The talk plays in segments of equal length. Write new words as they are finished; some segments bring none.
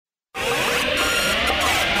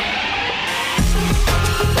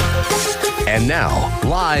And now,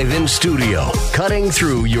 live in studio, cutting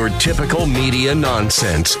through your typical media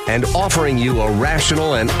nonsense and offering you a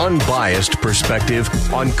rational and unbiased perspective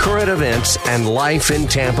on current events and life in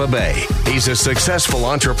Tampa Bay. He's a successful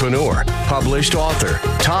entrepreneur, published author,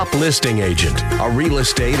 top listing agent, a real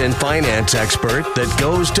estate and finance expert that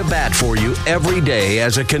goes to bat for you every day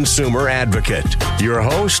as a consumer advocate. Your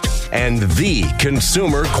host and the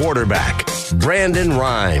consumer quarterback, Brandon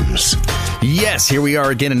Rhymes. Yes, here we are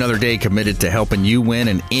again, another day committed to helping you win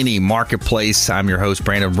in any marketplace. I'm your host,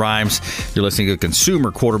 Brandon Rhymes. You're listening to the Consumer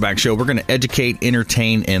Quarterback Show. We're going to educate,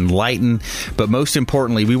 entertain, enlighten, but most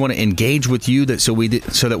importantly, we want to engage with you so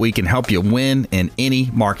that we can help you win in any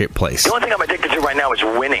marketplace. The only thing I'm addicted to right now is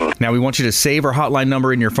winning. Now, we want you to save our hotline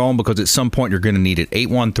number in your phone because at some point you're going to need it.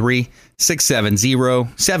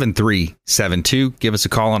 813-670-7372. Give us a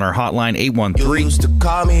call on our hotline,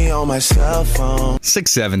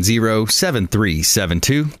 813-670-7372.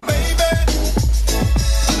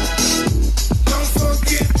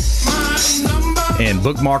 And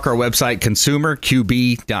bookmark our website,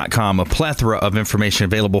 consumerqb.com. A plethora of information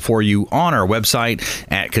available for you on our website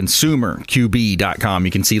at consumerqb.com.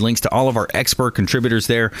 You can see links to all of our expert contributors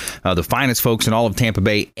there, the finest folks in all of Tampa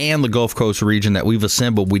Bay and the Gulf Coast region that we've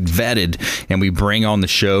assembled, we've vetted, and we bring on the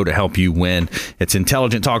show to help you win. It's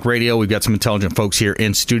Intelligent Talk Radio. We've got some intelligent folks here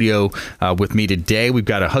in studio with me today. We've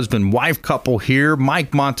got a husband-wife couple here,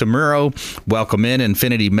 Mike Montemuro. Welcome in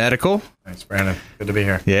Infinity Medical. Thanks, Brandon. Good to be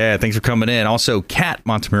here. Yeah, thanks for coming in. Also, Kat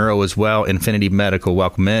Montemuro as well, Infinity Medical.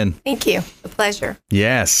 Welcome in. Thank you. A pleasure.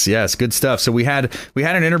 Yes, good stuff. So we had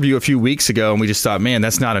an interview a few weeks ago, and we just thought, man,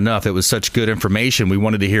 that's not enough. It was such good information. We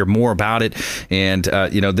wanted to hear more about it, and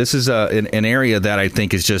this is an area that I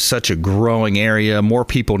think is just such a growing area. More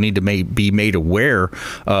people need to be made aware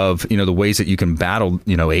of the ways that you can battle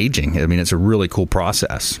aging. I mean, it's a really cool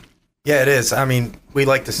process. Yeah, it is. I mean, we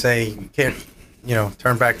like to say you can't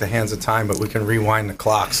turn back the hands of time, but we can rewind the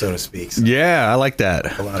clock, so to speak. So yeah, I like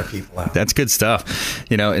that. A lot of people out. That's good stuff.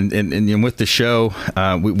 And with the show,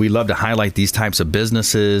 we love to highlight these types of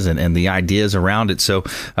businesses and the ideas around it. So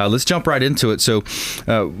let's jump right into it. So,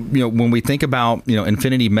 when we think about,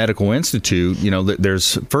 Infinity Medical Institute,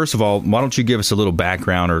 there's, first of all, why don't you give us a little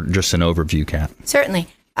background or just an overview, Kat? Certainly.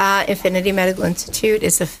 Infinity Medical Institute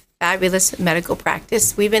is a fabulous medical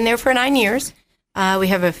practice. We've been there for 9 years. We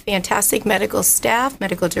have a fantastic medical staff,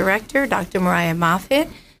 medical director, Dr. Mariah Moffitt.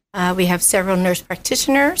 We have several nurse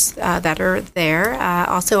practitioners that are there.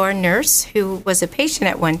 Also our nurse, who was a patient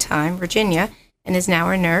at one time, Virginia, and is now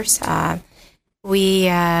our nurse. We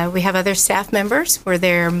have other staff members. We're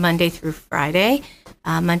there Monday through Friday.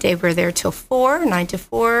 Monday we're there till 9 to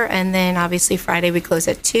 4, and then obviously Friday we close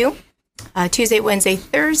at 2. Tuesday, Wednesday,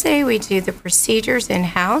 Thursday, we do the procedures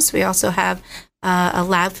in-house. We also have a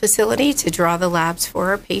lab facility to draw the labs for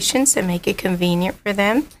our patients and make it convenient for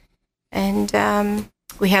them. And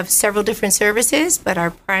we have several different services, but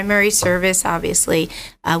our primary service, obviously,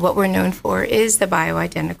 what we're known for is the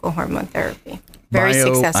bioidentical hormone therapy. Very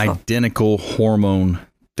successful. Bioidentical hormone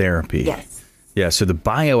therapy. Yes. Yeah, so the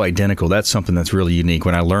bioidentical, that's something that's really unique.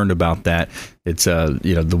 When I learned about that, it's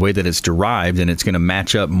the way that it's derived, and it's going to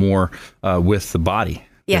match up more with the body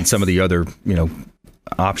than some of the other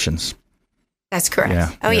options. That's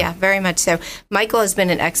correct. Yeah, very much so. Michael has been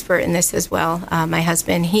an expert in this as well. My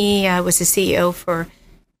husband, he was the CEO for,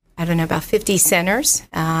 about 50 centers.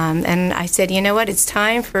 And I said, you know what, it's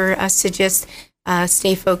time for us to just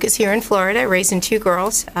stay focused here in Florida, raising 2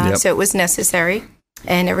 girls. So it was necessary.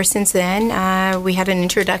 And ever since then, we had an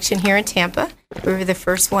introduction here in Tampa. We were the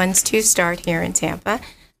first ones to start here in Tampa.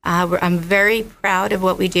 I'm very proud of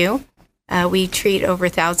what we do. We treat over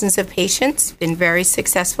thousands of patients, been very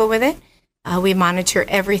successful with it. We monitor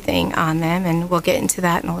everything on them, and we'll get into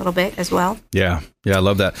that in a little bit as well. Yeah, I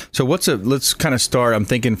love that. So let's kind of start. I'm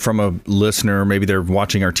thinking from a listener, maybe they're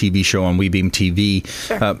watching our TV show on WeBeam TV.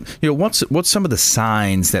 Sure. What's some of the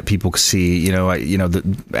signs that people see?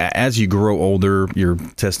 As you grow older, your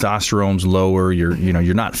testosterone's lower.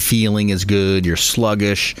 You're not feeling as good. You're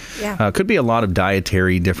sluggish. Yeah. Could be a lot of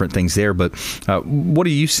dietary different things there. But what are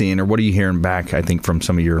you seeing, or what are you hearing back? I think from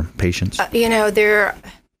some of your patients.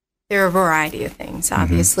 There are a variety of things.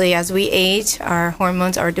 Obviously, as we age, our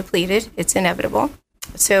hormones are depleted. It's inevitable.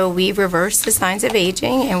 So we reverse the signs of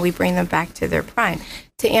aging, and we bring them back to their prime.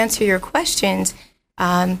 To answer your questions,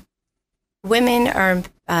 women are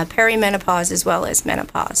perimenopause as well as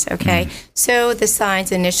menopause, okay? So the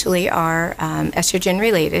signs initially are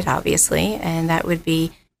estrogen-related, obviously, and that would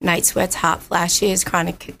be night sweats, hot flashes,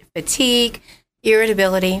 chronic fatigue,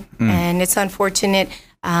 irritability, and it's unfortunate,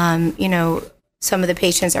 Some of the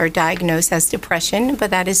patients are diagnosed as depression, but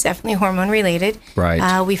that is definitely hormone related.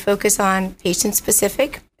 Right. We focus on patient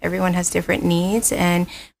specific. Everyone has different needs, and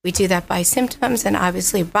we do that by symptoms and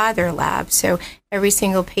obviously by their lab. So every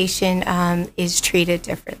single patient is treated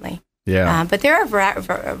differently. Yeah. But there are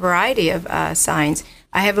a variety of signs.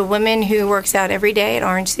 I have a woman who works out every day at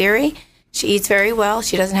Orange Theory. She eats very well.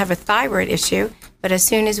 She doesn't have a thyroid issue, but as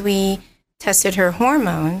soon as we tested her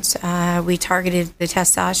hormones, we targeted the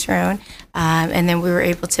testosterone, and then we were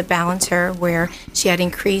able to balance her where she had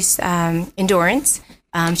increased endurance.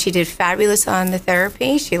 She did fabulous on the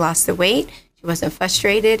therapy. She lost the weight. She wasn't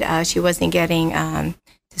frustrated. She wasn't getting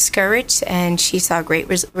discouraged, and she saw great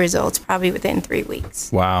results probably within 3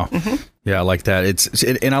 weeks. Wow. Mm-hmm. Yeah, I like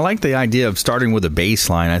that. And I like the idea of starting with a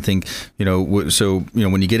baseline. I think,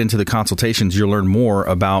 when you get into the consultations, you'll learn more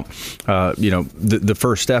about, the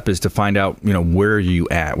first step is to find out, where are you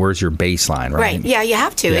at? Where's your baseline, right? Right. Yeah, you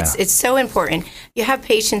have to. Yeah. It's so important. You have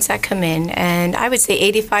patients that come in, and I would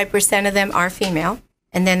say 85% of them are female,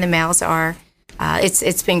 and then the males are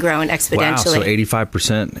it's been growing exponentially. Wow, so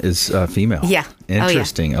 85% is female. Yeah.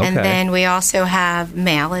 Interesting. Oh, yeah. Okay. And then we also have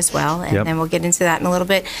male as well, and then we'll get into that in a little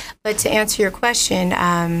bit. But to answer your question,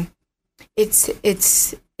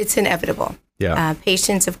 it's inevitable. Yeah.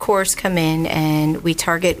 Patients, of course, come in, and we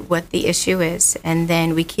target what the issue is, and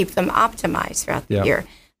then we keep them optimized throughout the year.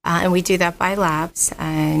 And we do that by labs.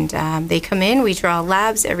 And they come in, we draw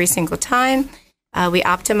labs every single time. We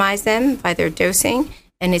optimize them by their dosing.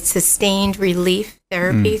 And it's sustained relief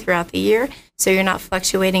therapy throughout the year. So you're not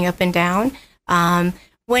fluctuating up and down.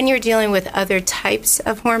 When you're dealing with other types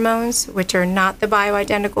of hormones, which are not the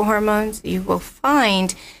bioidentical hormones, you will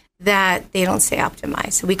find that they don't stay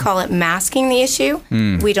optimized. So we call it masking the issue.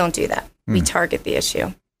 We don't do that. We target the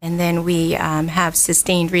issue. And then we have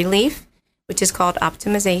sustained relief, which is called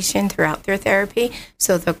optimization throughout their therapy.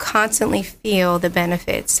 So they'll constantly feel the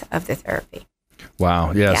benefits of the therapy.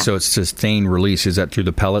 Wow. Yeah. So it's sustained release. Is that through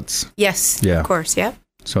the pellets? Yes. Yeah. Of course. Yep.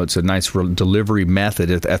 So it's a nice delivery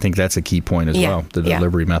method. I think that's a key point as well, the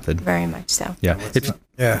delivery method. Very much so. Yeah.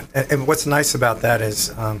 And what's nice about that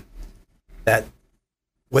is that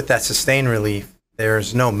with that sustained relief,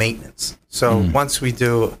 there's no maintenance. So once we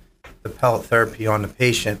do the pellet therapy on the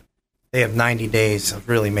patient, they have 90 days of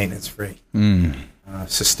really maintenance-free.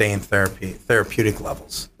 Sustained therapeutic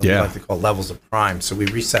levels. We like to call levels of prime. So we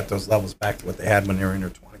reset those levels back to what they had when they were in their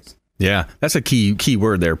 20s. Yeah, that's a key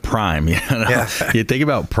word there, prime. You think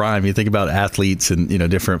about prime, you think about athletes and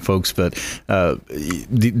different folks, but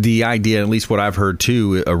the idea, at least what I've heard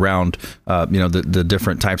too, around the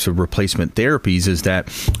different types of replacement therapies is that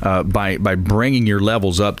by bringing your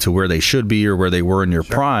levels up to where they should be or where they were in your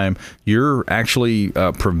prime, you're actually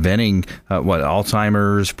preventing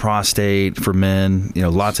Alzheimer's, prostate for men,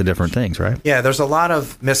 lots of different things, right? Yeah, there's a lot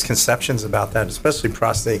of misconceptions about that, especially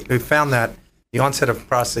prostate. We found that the onset of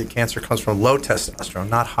prostate cancer comes from low testosterone,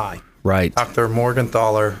 not high. Right. Dr.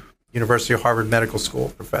 Morgenthaler, University of Harvard Medical School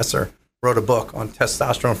professor, wrote a book on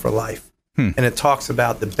testosterone for life. And it talks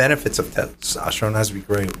about the benefits of testosterone as we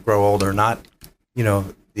grow older, not,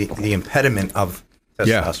 the impediment of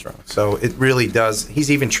testosterone. Yeah. So it really does. He's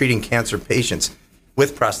even treating cancer patients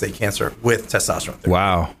with prostate cancer with testosterone therapy.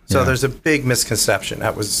 Wow. So there's a big misconception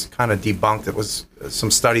that was kind of debunked. It was some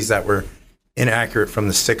studies that were inaccurate from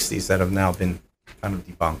the 60s that have now been kind of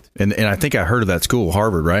debunked. And I think I heard of that school,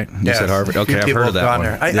 Harvard, right? You said Harvard. Okay, I've heard of that one.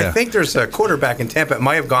 I think there's a quarterback in Tampa that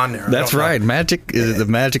might have gone there. That's right. Magic, is it the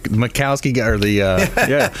Magic Mikowski guy or the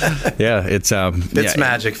it's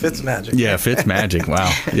Fitzmagic. Yeah, Fitzmagic.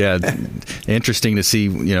 Wow. Yeah. Interesting to see,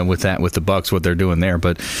 with the Bucks, what they're doing there.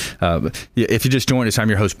 But if you just joined us, I'm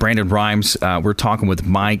your host, Brandon Rhymes. We're talking with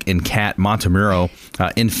Mike and Kat Montemuro,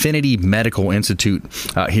 Infinity Medical Institute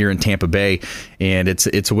here in Tampa Bay. And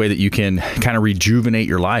it's a way that you can kind of rejuvenate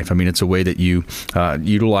your life. I mean, it's a way that you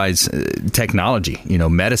utilize technology,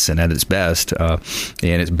 medicine at its best, and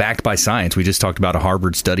it's backed by science. We just talked about a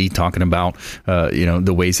Harvard study talking about,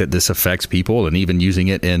 the ways that this affects people and even using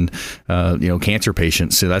it in, cancer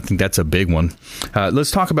patients. So I think that's a big one. Let's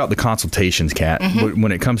talk about the consultations, Kat.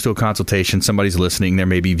 When it comes to a consultation, somebody's listening, they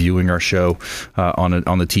may be viewing our show on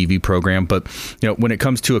the TV program. But, when it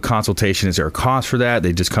comes to a consultation, is there a cost for that?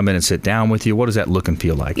 They just come in and sit down with you? What does that look and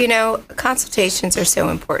feel like? Consultations are so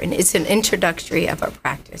important. It's an introductory of our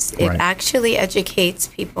practice. It actually educates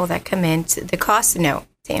people that come in. The cost, to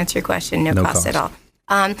answer your question, no cost at all.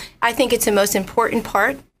 I think it's the most important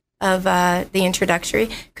part of the introductory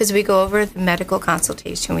because we go over the medical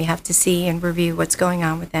consultation. We have to see and review what's going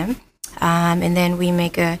on with them. And then we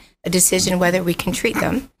make a decision whether we can treat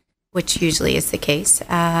them, which usually is the case.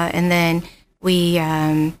 And then we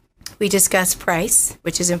We discuss price,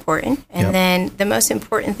 which is important. And then the most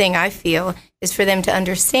important thing I feel is for them to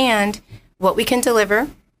understand what we can deliver,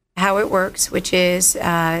 how it works, which is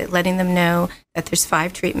letting them know that there's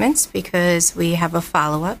 5 treatments because we have a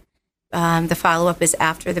follow-up. The follow-up is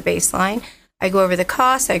after the baseline. I go over the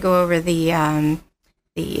cost. I go over the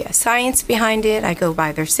science behind it. I go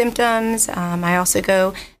by their symptoms. I also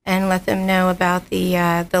go and let them know about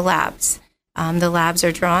the labs. The labs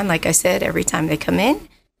are drawn, like I said, every time they come in.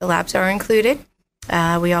 The labs are included.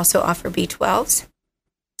 We also offer B12s.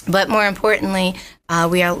 But more importantly,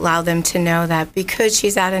 we allow them to know that because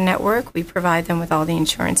she's out of network, we provide them with all the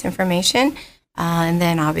insurance information and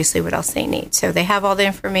then obviously what else they need. So they have all the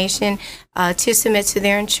information to submit to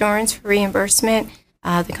their insurance for reimbursement.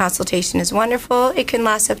 The consultation is wonderful. It can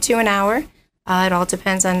last up to an hour. It all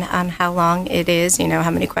depends on how long it is, how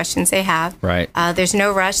many questions they have. Right. There's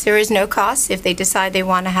no rush. There is no cost. If they decide they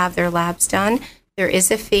want to have their labs done, there is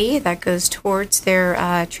a fee that goes towards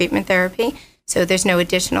their treatment therapy. So there's no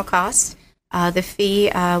additional cost. The fee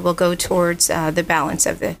will go towards the balance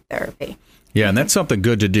of the therapy. Yeah, and that's something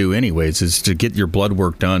good to do anyways, is to get your blood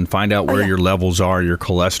work done, find out where your levels are, your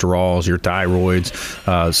cholesterols, your thyroids.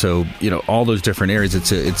 So, all those different areas.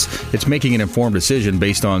 It's making an informed decision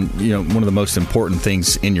based on, one of the most important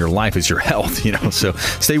things in your life is your health, So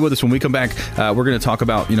stay with us. When we come back, we're going to talk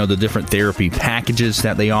about, the different therapy packages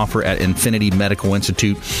that they offer at Infinity Medical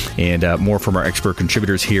Institute and more from our expert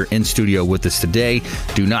contributors here in studio with us today.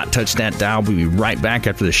 Do not touch that dial. We'll be right back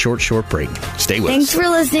after the short break. Stay with us. Thanks for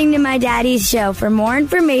listening to my daddy's show. For more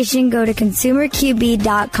information, go to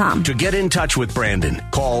consumerqb.com. To get in touch with Brandon,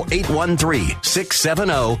 call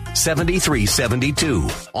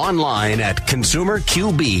 813-670-7372. Online at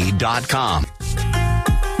consumerqb.com.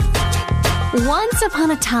 Once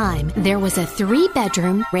upon a time, there was a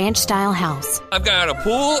 3-bedroom ranch-style house. I've got a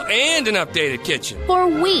pool and an updated kitchen. For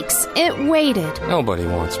weeks, it waited. Nobody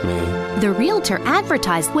wants me. The realtor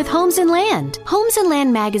advertised with Homes and Land. Homes and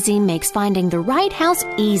Land magazine makes finding the right house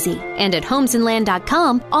easy. And at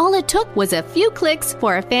homesandland.com, all it took was a few clicks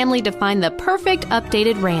for a family to find the perfect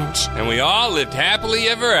updated ranch. And we all lived happily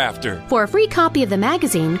ever after. For a free copy of the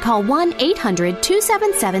magazine, call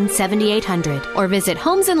 1-800-277-7800 or visit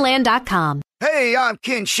homesandland.com. Hey, I'm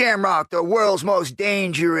Ken Shamrock, the world's most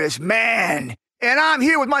dangerous man. And I'm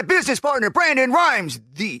here with my business partner, Brandon Rhymes,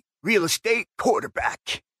 the real estate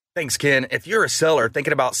quarterback. Thanks, Ken. If you're a seller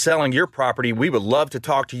thinking about selling your property, we would love to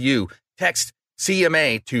talk to you. Text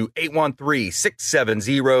CMA to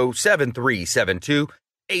 813-670-7372,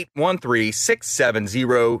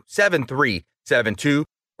 813-670-7372,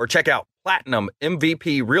 or check out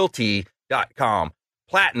PlatinumMVPRealty.com,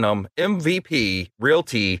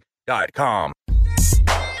 PlatinumMVPRealty.com.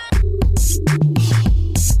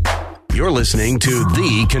 You're listening to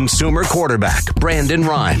the consumer quarterback, Brandon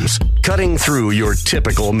Rhymes, cutting through your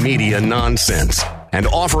typical media nonsense and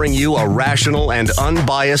offering you a rational and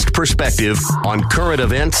unbiased perspective on current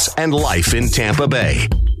events and life in Tampa Bay.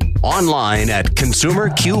 Online at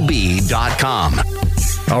consumerqb.com.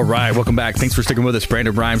 All right, welcome back. Thanks for sticking with us.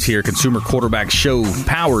 Brandon Rhymes here, Consumer Quarterback Show,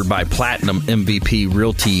 powered by Platinum MVP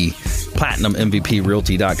Realty,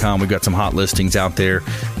 PlatinumMVPRealty.com. We've got some hot listings out there,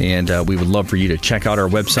 and we would love for you to check out our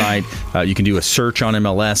website. You can do a search on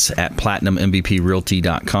MLS at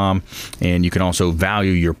PlatinumMVPRealty.com, and you can also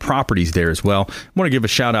value your properties there as well. I want to give a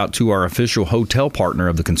shout out to our official hotel partner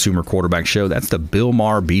of the Consumer Quarterback Show. That's the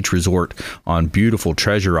Bilmar Beach Resort on beautiful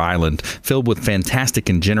Treasure Island, filled with fantastic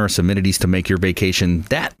and generous amenities to make your vacation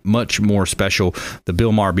that much more special. The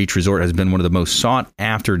Bilmar Beach Resort has been one of the most sought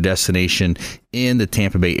after destination in the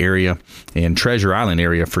Tampa Bay area and Treasure Island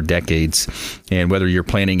area for decades. And whether you're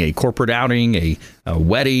planning a corporate outing, a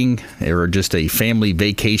wedding, or just a family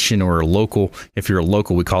vacation, or a local, if you're a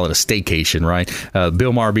local, we call it a staycation, right?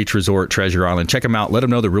 Bilmar Beach Resort, Treasure Island. Check them out. Let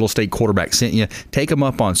them know the real estate quarterback sent you. Take them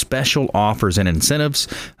up on special offers and incentives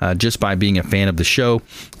just by being a fan of the show.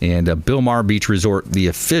 And Bilmar Beach Resort, the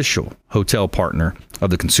official hotel partner of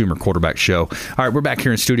the Consumer Quarterback Show. All right, we're back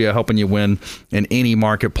here in studio helping you win in any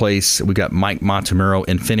marketplace. We got Mike Montemuro,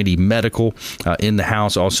 Infinity Medical, in the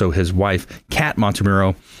house. Also his wife, Kat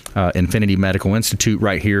Montemuro, Infinity Medical Institute,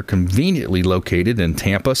 right here, conveniently located in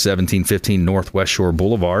Tampa, 1715 Northwest Shore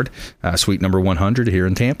Boulevard, suite number 100 here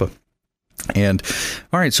in Tampa. And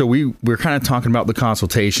all right, so we're kind of talking about the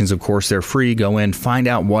consultations. Of course, they're free. Go in, find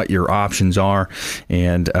out what your options are.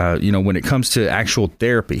 And, when it comes to actual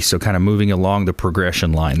therapy, so kind of moving along the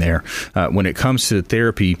progression line there, when it comes to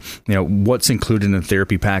therapy, what's included in the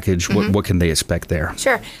therapy package? Mm-hmm. What can they expect there?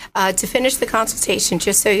 Sure. To finish the consultation,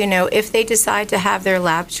 just so you know, if they decide to have their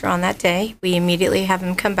labs drawn that day, we immediately have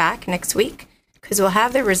them come back next week because we'll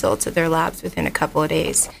have the results of their labs within a couple of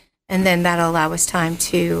days. And then that'll allow us time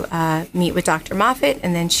to meet with Dr. Moffitt,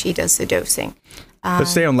 and then she does the dosing.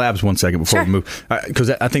 Let's stay on labs 1 second before we move, because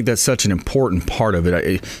I think that's such an important part of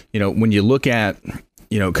it. When you look at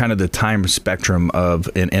kind of the time spectrum of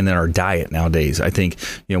and then our diet nowadays, I think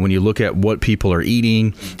when you look at what people are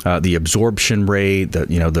eating, the absorption rate,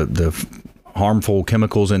 the harmful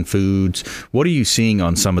chemicals in foods, what are you seeing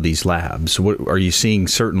on some of these labs? What are you seeing?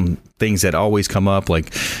 Certain things that always come up,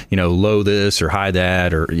 like low this or high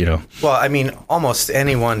that, or Well, I mean, almost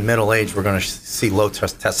anyone middle age, we're going to see low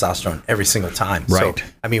testosterone every single time. Right. So,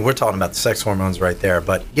 I mean, we're talking about the sex hormones right there.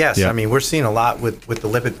 But yes, I mean, we're seeing a lot with the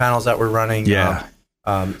lipid panels that we're running. Yeah.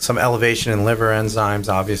 Some elevation in liver enzymes,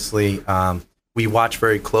 obviously. We watch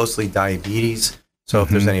very closely diabetes. So if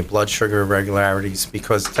there's any blood sugar irregularities,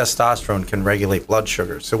 because testosterone can regulate blood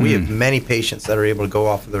sugar. So we have many patients that are able to go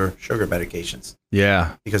off of their sugar medications.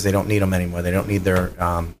 Yeah. Because they don't need them anymore. They don't need their,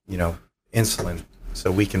 insulin. So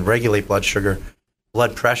we can regulate blood sugar.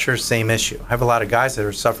 Blood pressure, same issue. I have a lot of guys that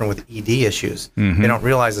are suffering with ED issues. They don't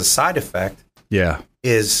realize the side effect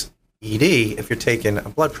is ED if you're taking a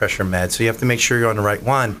blood pressure med. So you have to make sure you're on the right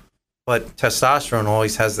one. But testosterone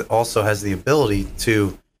also has the ability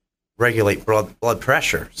to regulate blood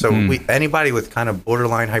pressure. So anybody with kind of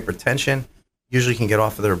borderline hypertension usually can get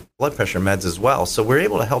off of their blood pressure meds as well. So we're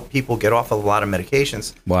able to help people get off of a lot of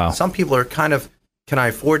medications. Wow. Some people are kind of, can I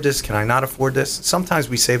afford this? Can I not afford this? Sometimes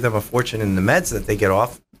we save them a fortune in the meds that they get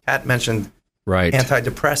off. Pat mentioned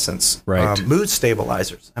antidepressants, mood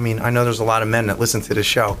stabilizers. I mean, I know there's a lot of men that listen to the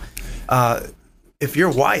show. If your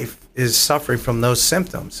wife is suffering from those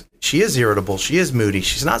symptoms, she is irritable, she is moody,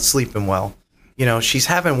 she's not sleeping well, she's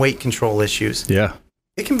having weight control issues. Yeah.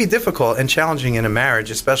 It can be difficult and challenging in a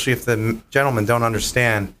marriage, especially if the gentlemen don't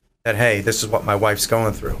understand that, hey, this is what my wife's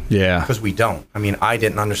going through. Yeah. Because we don't. I mean, I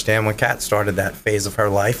didn't understand when Kat started that phase of her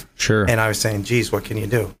life. Sure. And I was saying, geez, what can you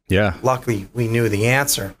do? Yeah. Luckily, we knew the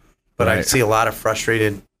answer. But I see a lot of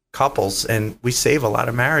frustrated couples, and we save a lot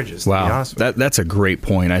of marriages. Wow, to be honest with you. That's a great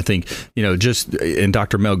point. I think and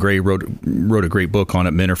Dr. Mel Gray wrote a great book on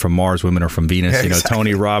it. Men are from Mars, women are from Venus. Yeah, exactly.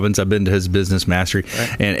 Tony Robbins. I've been to his business mastery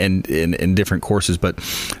and in different courses, but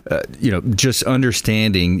just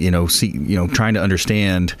understanding, trying to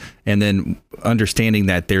understand, and then understanding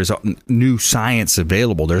that there's new science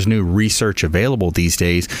available. There's new research available these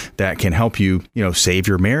days that can help you, save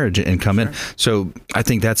your marriage and come in. So I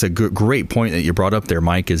think that's a great point that you brought up there,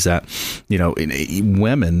 Mike, is that,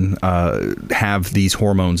 women have these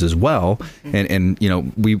hormones as well. And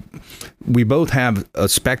we both have a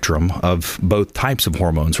spectrum of both types of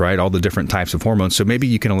hormones, right? All the different types of hormones. So maybe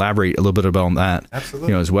you can elaborate a little bit about that.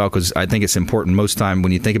 Absolutely. As well, because I think it's important. Most time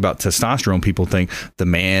when you think about testosterone, people think the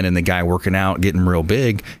man and the guy working out, getting real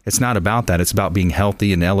big. It's not about that. It's about being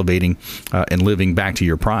healthy and elevating and living back to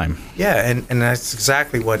your prime. Yeah, and that's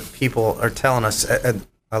exactly what people are telling us.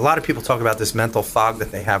 A lot of people talk about this mental fog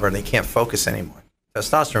that they have, or they can't focus anymore.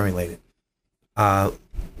 Testosterone related.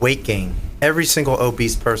 Weight gain. Every single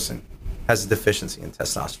obese person has a deficiency in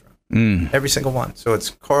testosterone. Every single one. So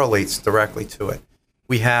it correlates directly to it.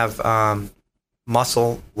 We have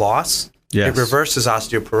muscle loss. Yes. It reverses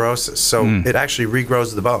osteoporosis. So it actually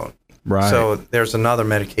regrows the bone. Right. So there's another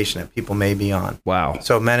medication that people may be on. Wow.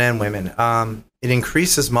 So men and women. It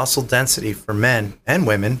increases muscle density for men and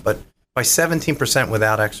women, but by 17%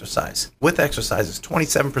 without exercise. With exercise, it's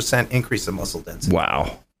 27% increase in muscle density.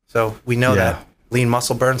 Wow. So we know that lean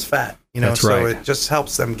muscle burns fat. That's so right. it just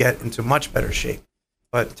helps them get into much better shape.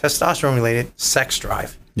 But testosterone related, sex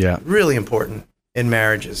drive. Yeah. Really important in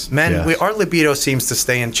marriages. Men, our libido seems to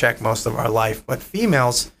stay in check most of our life, but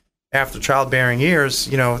females, after childbearing years,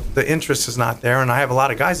 the interest is not there. And I have a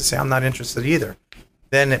lot of guys that say, I'm not interested either.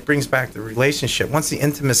 Then it brings back the relationship. Once the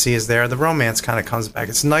intimacy is there, the romance kind of comes back.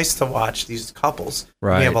 It's nice to watch these couples.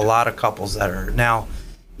 Right. We have a lot of couples that are now,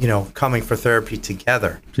 coming for therapy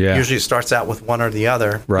together. Yeah. Usually it starts out with one or the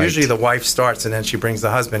other. Right. Usually the wife starts and then she brings the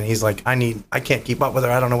husband. And he's like, I can't keep up with her.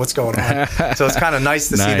 I don't know what's going on. So it's kind of nice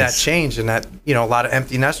to see that change, and that, a lot of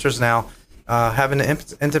empty nesters now having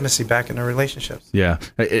the intimacy back in their relationships. Yeah.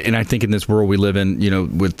 And I think in this world we live in,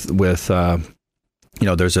 with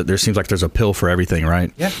there seems like there's a pill for everything,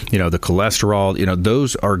 right? Yeah. The cholesterol,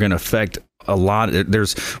 those are going to affect a lot.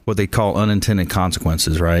 There's what they call unintended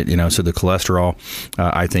consequences, right? So the cholesterol,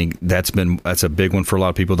 I think that's a big one for a lot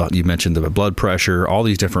of people. You mentioned the blood pressure, all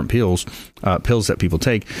these different pills that people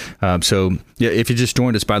take. So if you just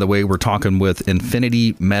joined us, by the way, we're talking with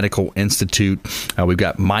Infinity Medical Institute. We've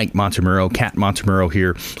got Mike Montemurro, Kat Montemurro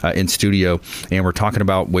here in studio, and we're talking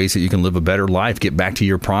about ways that you can live a better life, get back to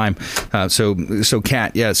your prime. So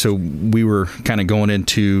Kat, so we were kind of going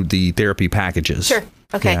into the therapy packages. Sure.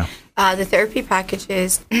 Okay. Yeah. The therapy package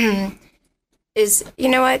is, you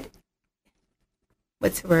know what?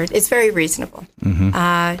 What's the word? It's very reasonable.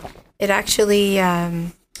 Mm-hmm. It actually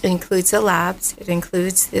includes the labs. It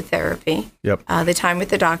includes the therapy. Yep. The time with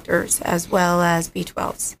the doctors, as well as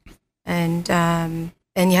B12s. And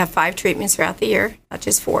you have 5 treatments throughout the year, not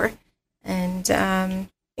just 4. And I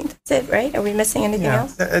think that's it, right? Are we missing anything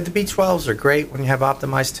else? The B12s are great when you have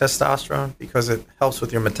optimized testosterone because it helps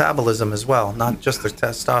with your metabolism as well. Not just the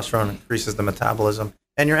testosterone increases the metabolism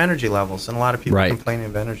and your energy levels. And a lot of people complaining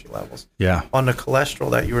of energy levels. Yeah. On the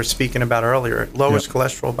cholesterol that you were speaking about earlier, it lowers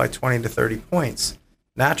cholesterol by 20 to 30 points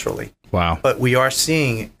naturally. Wow. But we are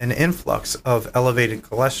seeing an influx of elevated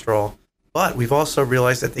cholesterol. But we've also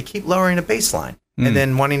realized that they keep lowering the baseline and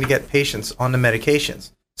then wanting to get patients on the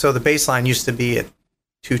medications. So the baseline used to be at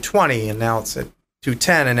 220 and now it's at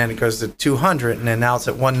 210 and then it goes to 200 and then now it's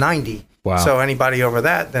at 190. Wow. So anybody over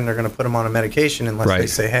that, then they're going to put them on a medication unless they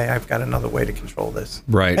say, hey, I've got another way to control this.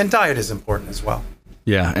 Right. And diet is important as well.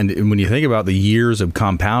 Yeah, and when you think about the years of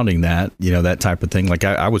compounding that, that type of thing, like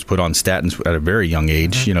I was put on statins at a very young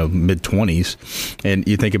age, mid-20s, and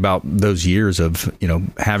you think about those years of,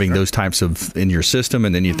 having those types of in your system,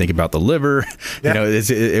 and then you think about the liver,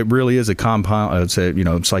 it really is a compound,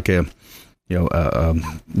 it's like a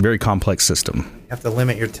very complex system. You have to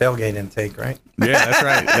limit your tailgate intake, right? Yeah, that's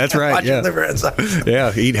right. That's right. Watch your liver enzymes.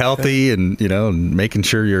 Yeah, eat healthy and, making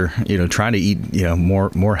sure you're, trying to eat,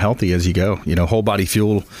 more healthy as you go. Whole Body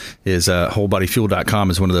Fuel is,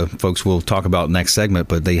 wholebodyfuel.com is one of the folks we'll talk about next segment,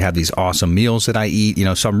 but they have these awesome meals that I eat,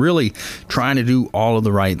 so I'm really trying to do all of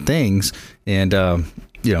the right things. And,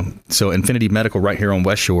 so Infinity Medical right here on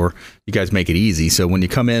West Shore, you guys make it easy. So when you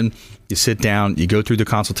come in, you sit down, you go through the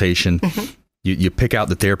consultation, you pick out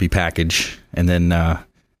the therapy package, and then,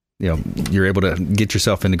 you're able to get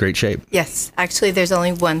yourself into great shape. Yes. Actually, there's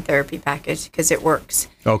only one therapy package because it works.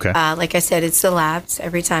 Okay. Like I said, it's the labs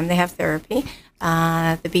every time they have therapy,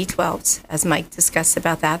 the B12s, as Mike discussed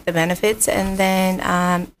about that, the benefits, and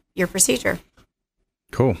then your procedure.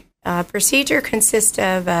 Cool. Procedure consists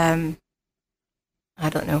of, I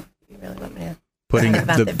don't know if you really want me to. So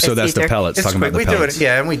that's the pellets. Talking about the pellets. Do it,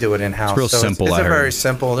 and we do it in house. It's real simple. It's very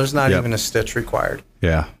simple. There's not even a stitch required.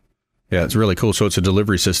 Yeah, it's really cool. So it's a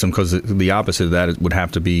delivery system because the opposite of that would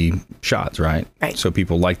have to be shots, right? Right. So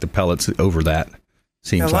people like the pellets over that.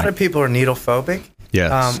 Seems a lot of people are needle phobic.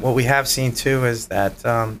 Yes. What we have seen too is that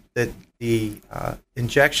the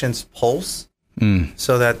injections pulse.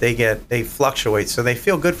 So that they fluctuate. So they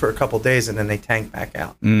feel good for a couple of days and then they tank back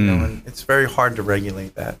out. And it's very hard to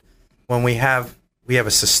regulate that. When we have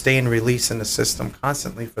a sustained release in the system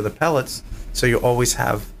constantly for the pellets, so you always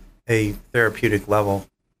have a therapeutic level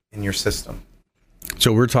in your system.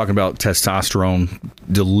 So we're talking about testosterone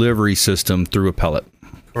delivery system through a pellet.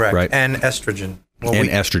 Correct. Right? And estrogen.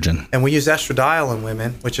 Estrogen. And we use estradiol in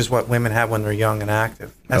women, which is what women have when they're young and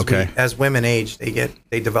active. As women age,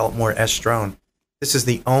 they develop more estrone. This is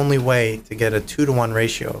the only way to get a 2-to-1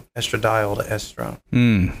 ratio of estradiol to estrone.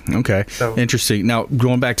 Okay. So, interesting. Now,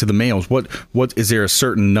 going back to the males, what is there a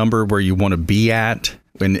certain number where you want to be at,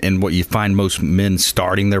 and what you find most men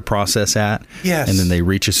starting their process at? Yes. And then they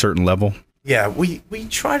reach a certain level? Yeah, we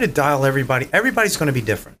try to dial everybody. Everybody's going to be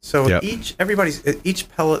different. So each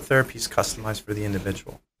pellet therapy is customized for the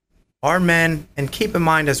individual. Our men, and keep in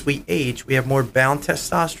mind as we age, we have more bound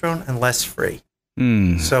testosterone and less free.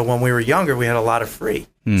 So when we were younger, we had a lot of free.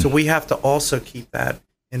 So we have to also keep that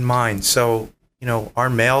in mind. So, our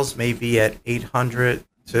males may be at 800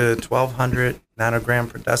 to 1,200 nanogram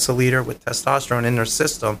per deciliter with testosterone in their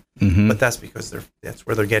system, but that's because that's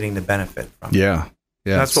where they're getting the benefit from. Yeah.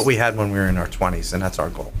 Yeah, that's what we had when we were in our 20s, and that's our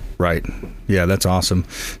goal. Right. Yeah, that's awesome.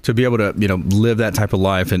 To be able to, live that type of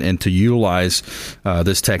life and to utilize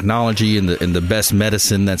this technology and the best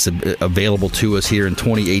medicine that's available to us here in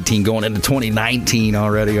 2018, going into 2019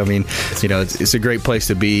 already. I mean, it's a great place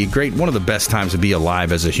to be. Great, one of the best times to be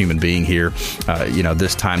alive as a human being here.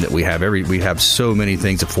 This time that we have so many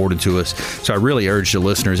things afforded to us. So I really urge the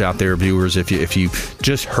listeners out there, viewers, if you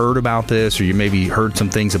just heard about this or you maybe heard some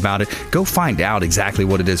things about it, go find out exactly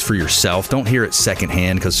what it is for yourself. Don't hear it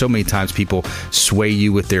secondhand because so many times people sway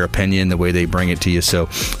you with their opinion the way they bring it to you. So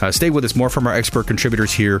stay with us. More from our expert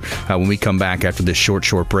contributors here when we come back after this short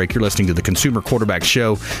break. You're listening to the Consumer Quarterback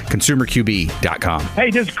Show, ConsumerQB.com.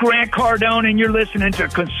 Hey, this is Grant Cardone, and you're listening to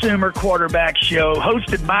Consumer Quarterback Show,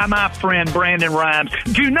 hosted by my friend Brandon Rhymes.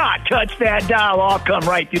 Do not touch that dial. I'll come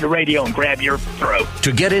right through the radio and grab your throat.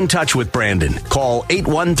 To get in touch with Brandon, call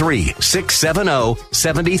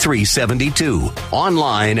 813-670-7372.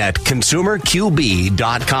 Online at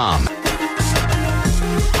ConsumerQB.com.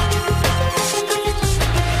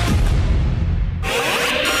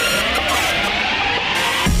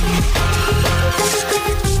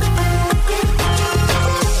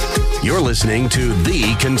 You're listening to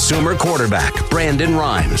The Consumer Quarterback, Brandon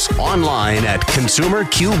Rhymes, online at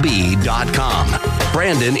consumerqb.com.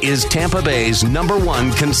 Brandon is Tampa Bay's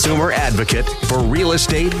 #1 consumer advocate for real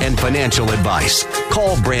estate and financial advice.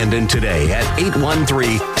 Call Brandon today at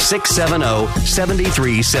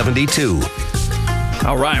 813-670-7372.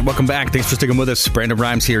 All right, welcome back. Thanks for sticking with us. Brandon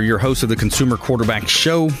Rhymes here, your host of the Consumer Quarterback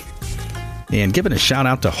Show. And giving a shout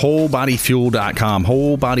out to WholeBodyFuel.com.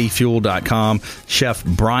 WholeBodyFuel.com. Chef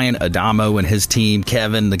Brian Adamo and his team,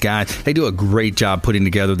 Kevin, the guys, they do a great job putting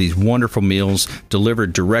together these wonderful meals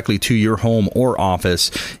delivered directly to your home or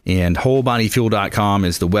office. And WholeBodyFuel.com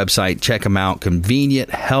is the website. Check them out. Convenient,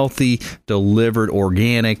 healthy, delivered,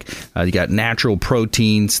 organic. You got natural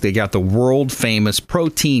proteins. They got the world famous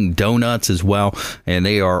protein donuts as well. And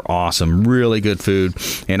they are awesome. Really good food.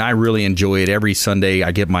 And I really enjoy it. Every Sunday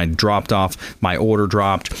I get mine dropped off. My order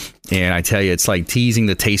dropped, and I tell you, it's like teasing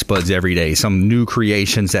the taste buds every day. Some new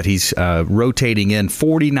creations that he's rotating in,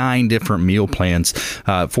 49 different meal plans,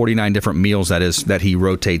 49 different meals that he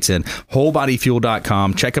rotates in.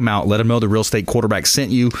 WholeBodyFuel.com. Check them out. Let them know the Real Estate Quarterback sent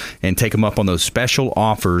you, and take them up on those special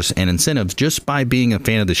offers and incentives just by being a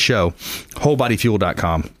fan of the show.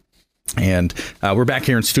 WholeBodyFuel.com. And we're back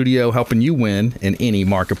here in studio helping you win in any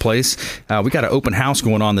marketplace. We got an open house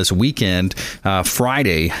going on this weekend.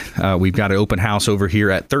 Friday, we've got an open house over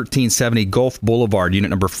here at 1370 Gulf Boulevard, unit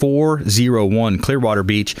number 401, Clearwater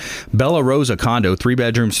Beach. Bella Rosa condo, 3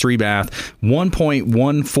 bedrooms, 3 bath,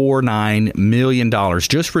 $1.149 million.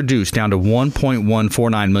 Just reduced down to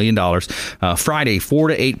 $1.149 million. Friday, 4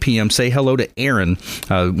 to 8 p.m. Say hello to Aaron,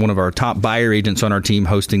 one of our top buyer agents on our team,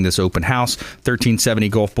 hosting this open house, 1370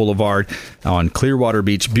 Gulf Boulevard on Clearwater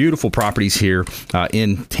Beach. Beautiful properties here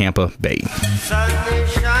in Tampa Bay.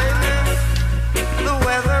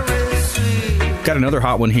 Got another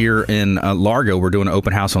hot one here in Largo. We're doing an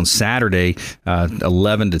open house on Saturday,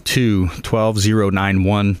 11 to 2,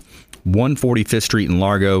 12091 145th Street in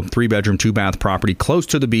Largo. 3-bedroom, 2-bath property close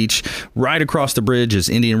to the beach. Right across the bridge is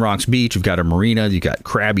Indian Rocks Beach. You've got a marina. You got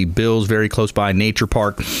Krabby Bill's very close by, Nature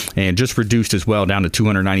Park, and just reduced as well down to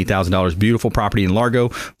 $290,000. Beautiful property in Largo.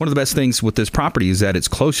 One of the best things with this property is that it's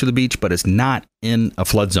close to the beach, but it's not in a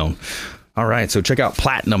flood zone. All right, so check out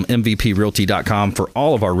PlatinumMVPRealty.com for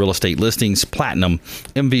all of our real estate listings.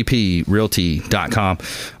 PlatinumMVPRealty.com.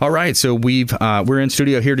 All right, so we're in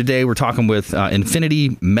studio here today. We're talking with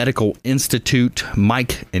Infinity Medical Institute,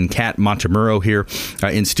 Mike and Kat Montemurro here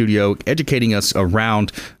in studio, educating us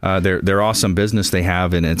around their awesome business they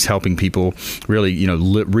have, and it's helping people really,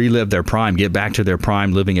 relive their prime, get back to their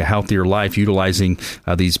prime, living a healthier life, utilizing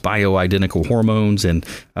these bioidentical hormones, and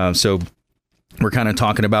so. We're kind of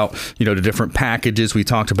talking about, the different packages we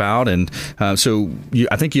talked about. And so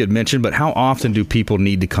I think you had mentioned, but how often do people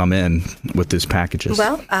need to come in with these packages?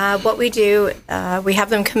 Well, what we do, we have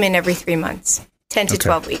them come in every 3 months, 10 to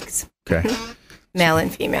 12 weeks. Okay. Male and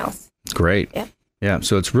females. Great. Yeah. Yeah.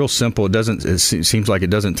 So it's real simple. It seems like it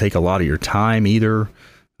doesn't take a lot of your time either.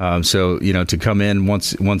 So, to come in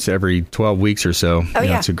once every 12 weeks or so,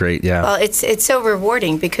 it's a great, Well, it's so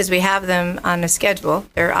rewarding because we have them on a schedule.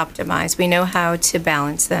 They're optimized. We know how to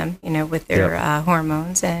balance them, with their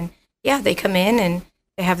hormones. And, they come in and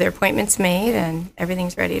they have their appointments made and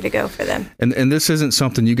everything's ready to go for them. And this isn't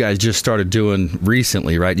something you guys just started doing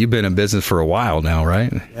recently, right? You've been in business for a while now,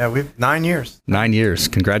 right? Yeah, we've 9 years. 9 years.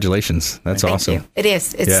 Congratulations. That's awesome. Thank you. It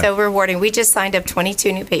is. It's so rewarding. We just signed up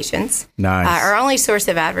 22 new patients. Nice. Our only source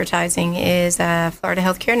of advertising is Florida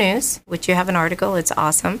Healthcare News, which you have an article. It's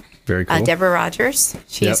awesome. Very cool. Deborah Rogers.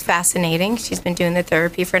 She's fascinating. She's been doing the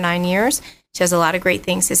therapy for 9 years. She has a lot of great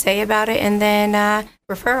things to say about it. And then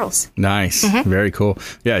referrals. Nice. Mm-hmm. Very cool.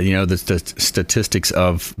 Yeah, the statistics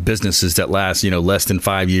of businesses that last, less than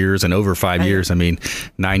 5 years and over 5 years. I mean,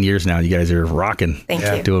 9 years now, you guys are rocking. Thank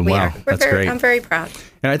you. Doing well. That's great. I'm very proud.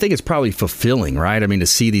 And I think it's probably fulfilling, right? I mean, to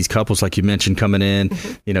see these couples, like you mentioned, coming in,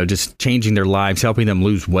 just changing their lives, helping them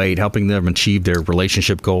lose weight, helping them achieve their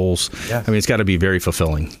relationship goals. Yeah. I mean, it's got to be very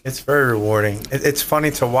fulfilling. It's very rewarding. It's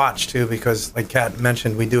funny to watch, too, because like Kat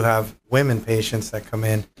mentioned, we do have women patients that come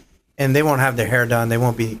in, and they won't have their hair done. They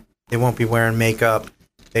won't be wearing makeup.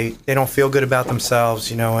 They don't feel good about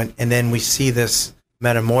themselves, and then we see this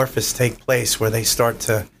metamorphosis take place where they start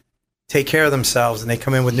to take care of themselves, and they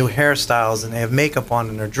come in with new hairstyles, and they have makeup on,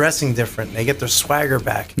 and they're dressing different, and they get their swagger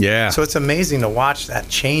back. Yeah. So it's amazing to watch that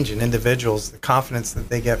change in individuals, the confidence that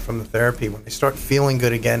they get from the therapy when they start feeling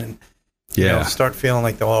good again and start feeling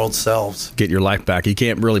like their old selves. Get your life back. You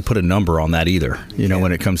can't really put a number on that either,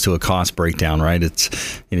 when it comes to a cost breakdown, right?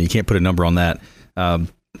 It's, you can't put a number on that.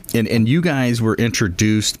 And you guys were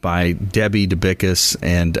introduced by Debbie DeBickus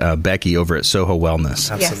and Becky over at Soho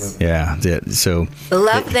Wellness. Absolutely. Yeah. So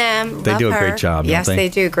love them. They love do a her. great job. Yes, don't they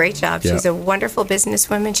do a great job. Yep. She's a wonderful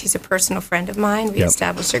businesswoman. She's a personal friend of mine. We Yep.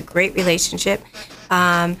 established a great relationship.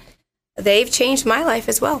 They've changed my life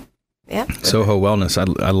as well. Yeah. Soho Wellness.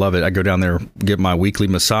 I love it. I go down there, get my weekly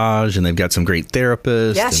massage, and they've got some great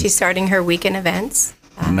therapists. Yeah, and- she's starting her weekend events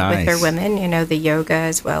Nice. with her women, the yoga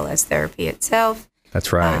as well as therapy itself.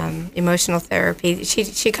 That's right. Emotional therapy.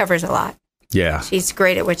 She covers a lot. Yeah. She's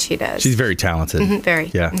great at what she does. She's very talented.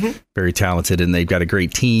 Very. Yeah. Very talented. And they've got a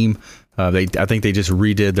great team. I think they just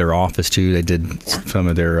redid their office too. They did some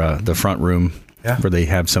of their the front room where they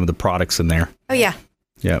have some of the products in there. Oh, yeah.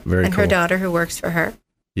 Yeah, very and cool. her daughter who works for her.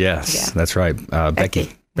 Yes, that's right.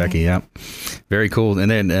 Becky. Becky, yeah. Very cool.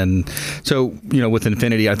 And so, with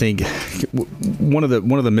Infinity, I think one of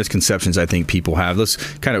the misconceptions I think people have, let's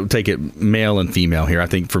kind of take it male and female here. I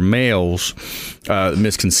think for males,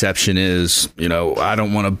 misconception is, I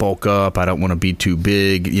don't want to bulk up. I don't want to be too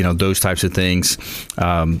big, those types of things.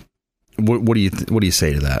 What do you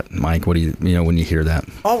say to that, Mike? What do you, when you hear that?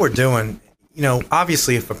 All we're doing,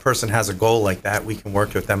 obviously if a person has a goal like that, we can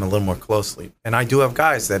work with them a little more closely. And I do have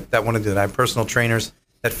guys that want to do that. I have personal trainers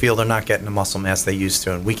that feel they're not getting the muscle mass they used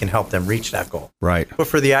to, and we can help them reach that goal. Right. But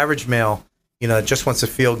for the average male, that just wants to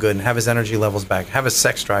feel good and have his energy levels back, have his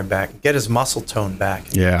sex drive back, get his muscle tone back,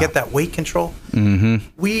 get that weight control,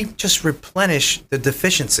 we just replenish the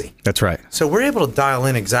deficiency. That's right. So we're able to dial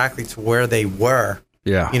in exactly to where they were.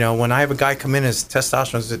 Yeah. When I have a guy come in, his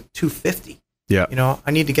testosterone is at 250. Yeah.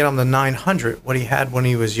 I need to get him to 900, what he had when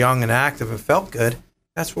he was young and active and felt good.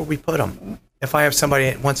 That's where we put him. If I have somebody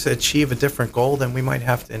that wants to achieve a different goal, then we might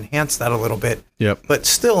have to enhance that a little bit. Yep. But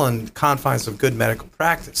still in confines of good medical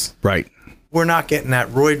practice. Right. We're not getting that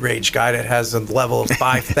roid rage guy that has a level of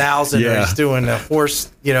 5,000 or he's doing the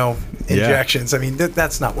horse, injections. I mean,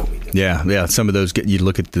 that's not what we do. Yeah. Some of those, you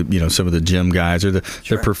look at the, some of the gym guys or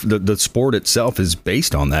the sport itself is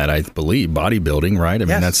based on that, I believe, bodybuilding, right? I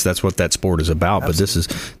mean, that's what that sport is about.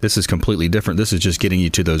 Absolutely. But this is completely different. This is just getting you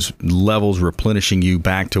to those levels, replenishing you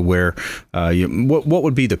back to where, what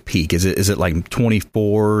would be the peak? Is it like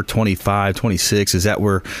 24, 25, 26? Is that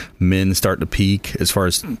where men start to peak as far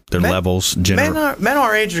as their levels? Men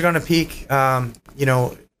our age are going to peak,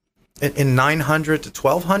 in 900 to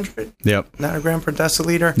 1,200 nanogram per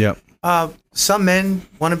deciliter. Yep. Some men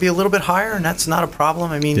want to be a little bit higher, and that's not a problem.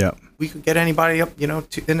 I mean, we could get anybody up,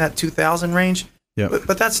 in that 2,000 range. Yep.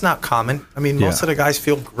 But that's not common. I mean, most of the guys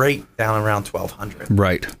feel great down around 1,200.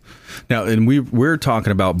 Right. Now, and we're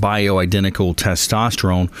talking about bioidentical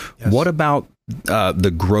testosterone. Yes. What about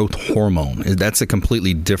the growth hormone? That's a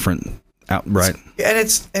completely different... right. And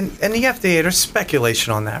the FDA, there's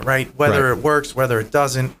speculation on that, right? Whether it works, whether it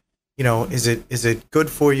doesn't, is it good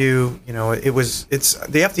for you? The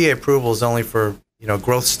FDA approval is only for,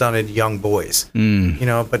 growth stunted young boys,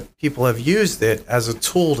 but people have used it as a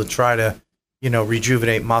tool to try to,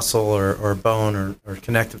 rejuvenate muscle or bone or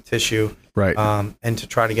connective tissue. Right. And to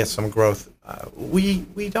try to get some growth.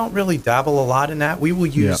 We don't really dabble a lot in that. We will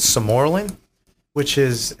use Samorelin, which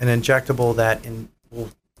is an injectable that will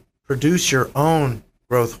produce your own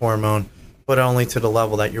growth hormone, but only to the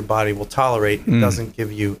level that your body will tolerate. It doesn't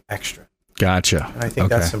give you extra. Gotcha. And I think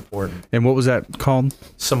that's important. And what was that called?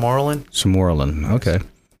 Samorelin. Samorelin. Okay.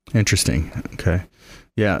 Interesting. Okay.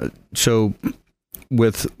 Yeah. So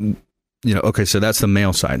with, so that's the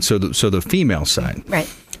male side. So the female side. Right.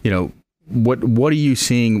 What are you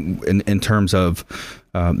seeing in terms of,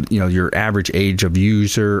 your average age of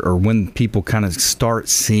user, or when people kind of start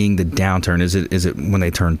seeing the downturn? Is it when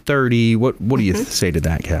they turn 30? What do you say to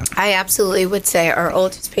that, Kat? I absolutely would say our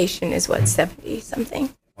oldest patient is 70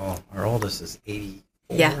 something. Oh, our oldest is 80.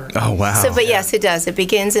 Yeah. Oh, wow. But yes, it does. It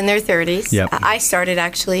begins in their 30s. Yep. I started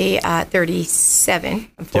actually at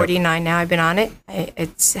 37. I'm 49 now. I've been on it.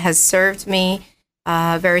 It has served me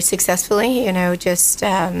very successfully, just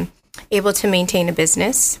able to maintain a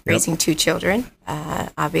business, raising 2 children,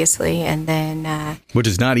 obviously, and then... which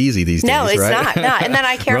is not easy these days, no, it's right? not. And then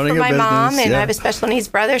I care for my mom, and I have a special needs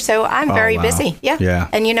brother, so I'm very busy. Yeah.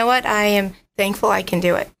 And you know what? I am thankful I can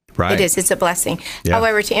do it. Right. It is. It's a blessing. Yeah.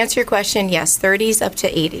 However, to answer your question, yes, 30s up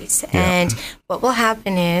to 80s. Yeah. And what will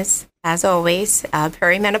happen is, as always,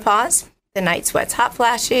 perimenopause, the night sweats, hot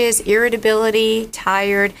flashes, irritability,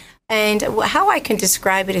 tired. And how I can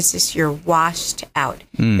describe it is just you're washed out.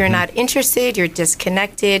 Mm-hmm. You're not interested. You're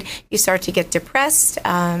disconnected. You start to get depressed.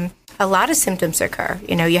 A lot of symptoms occur.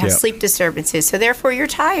 You have sleep disturbances. So therefore, you're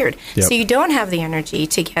tired. Yep. So you don't have the energy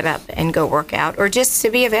to get up and go work out or just to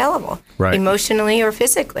be available emotionally or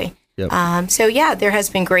physically. Yep. So yeah, there has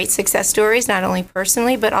been great success stories, not only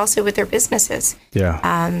personally, but also with their businesses.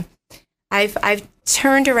 Yeah. I've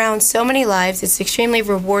turned around so many lives. It's extremely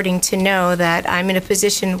rewarding to know that I'm in a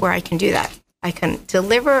position where I can do that. I can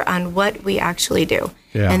deliver on what we actually do,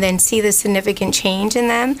 and then see the significant change in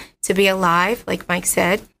them to be alive, like Mike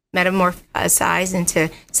said, metamorphosize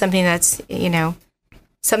into something that's,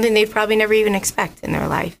 something they'd probably never even expect in their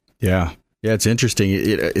life. Yeah. Yeah, it's interesting.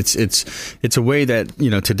 It's a way that,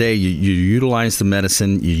 today you utilize the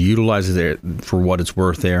medicine, you utilize it there for what it's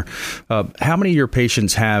worth there. How many of your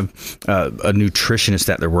patients have a nutritionist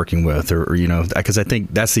that they're working with, or because I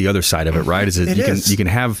think that's the other side of it, right? Is that you can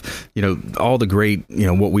have, all the great,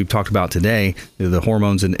 what we've talked about today, the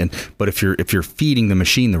hormones, but if you're feeding the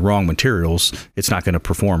machine the wrong materials, it's not going to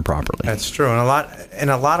perform properly. That's true. And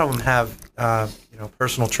a lot of them have,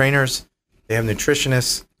 personal trainers. They have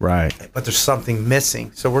nutritionists, right? But there's something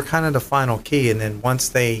missing. So we're kind of the final key. And then once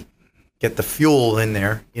they get the fuel in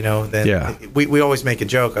there, then we always make a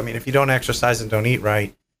joke. I mean, if you don't exercise and don't eat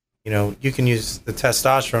right, you can use the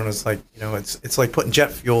testosterone as like, it's like putting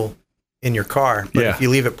jet fuel in your car. But if you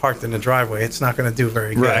leave it parked in the driveway, it's not going to do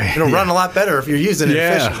very good. Right. It'll run a lot better if you're using it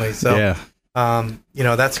efficiently. So, yeah.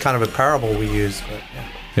 That's kind of a parable we use. But,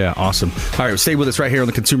 Yeah, awesome. All right, stay with us right here on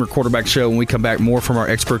the Consumer Quarterback Show. When we come back, more from our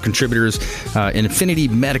expert contributors, Infinity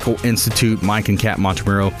Medical Institute, Mike and Kat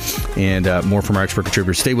Montemuro, and more from our expert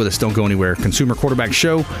contributors. Stay with us. Don't go anywhere. Consumer Quarterback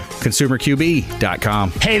Show,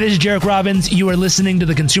 consumerqb.com. Hey, this is Jarek Robbins. You are listening to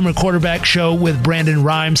the Consumer Quarterback Show with Brandon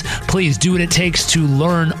Rhymes. Please do what it takes to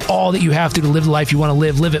learn all that you have to live the life you want to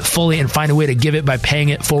live it fully, and find a way to give it by paying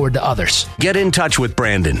it forward to others. Get in touch with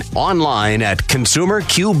Brandon online at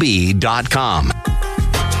consumerqb.com.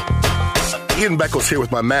 Ian Beckles here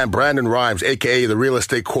with my man, Brandon Rhymes, a.k.a. the real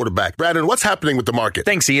estate quarterback. Brandon, what's happening with the market?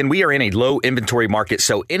 Thanks, Ian. We are in a low inventory market,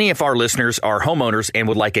 so any of our listeners are homeowners and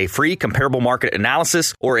would like a free comparable market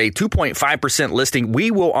analysis or a 2.5% listing,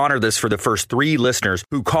 we will honor this for the first 3 listeners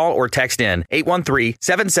who call or text in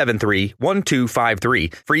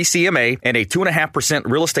 813-773-1253. Free CMA and a 2.5%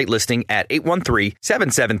 real estate listing at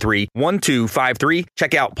 813-773-1253.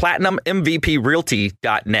 Check out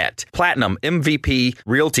PlatinumMVPRealty.net.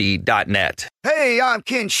 PlatinumMVPRealty.net. Hey, I'm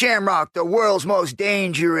Ken Shamrock, the world's most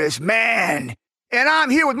dangerous man. And I'm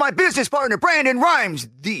here with my business partner, Brandon Rhymes,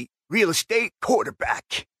 the real estate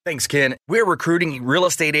quarterback. Thanks, Ken. We're recruiting real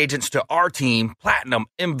estate agents to our team,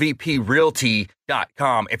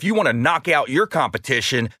 PlatinumMVPRealty.com. If you want to knock out your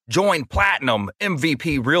competition, join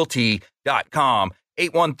PlatinumMVPRealty.com.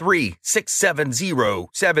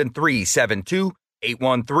 813-670-7372.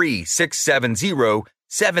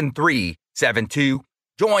 813-670-7372.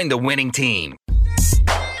 Join the winning team.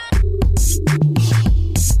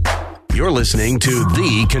 You're listening to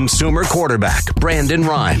the Consumer Quarterback, Brandon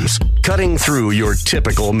Rhymes, cutting through your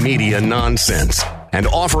typical media nonsense and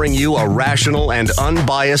offering you a rational and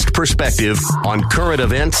unbiased perspective on current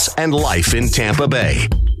events and life in Tampa Bay.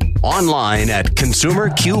 Online at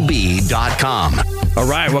consumerqb.com. All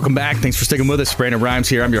right, welcome back. Thanks for sticking with us. Brandon Rhymes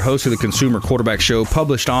here. I'm your host of the Consumer Quarterback Show,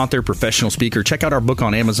 published author, professional speaker. Check out our book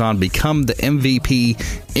on Amazon, Become the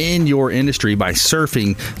MVP in Your Industry by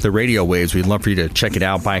Surfing the Radio Waves. We'd love for you to check it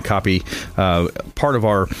out, buy a copy. Part of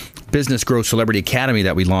our Business Growth Celebrity Academy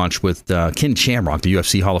that we launched with Ken Shamrock, the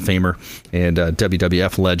UFC Hall of Famer and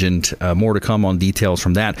WWF legend. More to come on details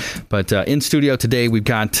from that. But in studio today, we've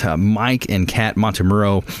got Mike and Kat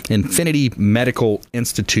Montemuro, Infinity Medical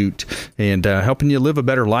Institute, and helping you live a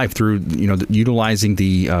better life through utilizing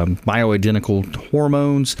the bioidentical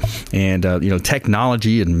hormones and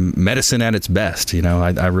technology and medicine at its best.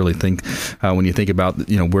 I really think when you think about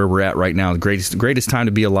where we're at right now, the greatest time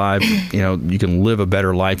to be alive. You can live a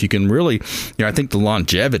better life. You can really, I think the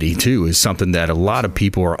longevity too is something that a lot of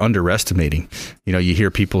people are underestimating. You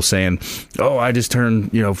hear people saying, "Oh, I just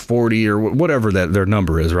turned 40" or whatever that their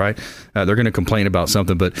number is, right? They're going to complain about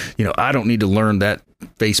something, but I don't need to learn that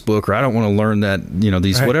Facebook, or I don't want to learn that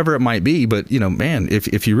these right. Whatever it might be. But man,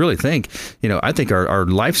 if you really think, I think our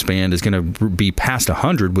lifespan is going to be past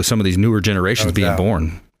 100 with some of these newer generations being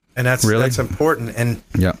born. And that's important. And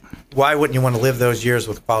why wouldn't you want to live those years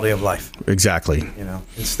with quality of life? Exactly.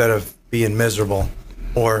 Instead of being miserable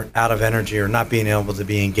or out of energy or not being able to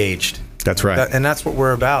be engaged. That's right. And that's what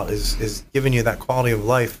we're about is giving you that quality of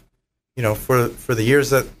life for the years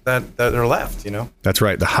that are left, That's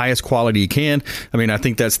right. The highest quality you can. I mean, I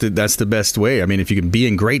think that's the best way. I mean, if you can be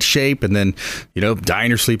in great shape and then, die in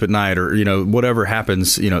your sleep at night or, whatever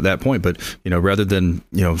happens, at that point. But, rather than,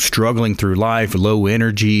 struggling through life, low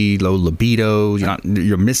energy, low libido,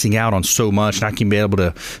 you're missing out on so much, not being able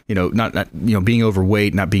to, not being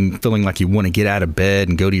overweight, feeling like you want to get out of bed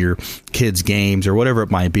and go to your kids' games or whatever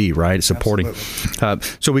it might be, right? Supporting.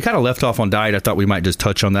 So we kind of left off on diet. I thought we might just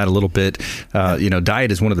touch on that a little bit.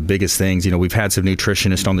 Diet is one of the biggest things. We've had some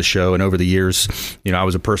nutritionists on the show, and over the years, I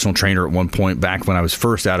was a personal trainer at one point back when I was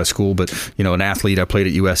first out of school, but, an athlete. I played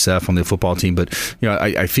at USF on the football team, but,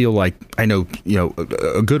 I feel like I know,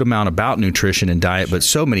 a good amount about nutrition and diet, but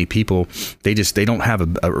so many people, they don't have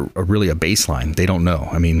a really a baseline. They don't know.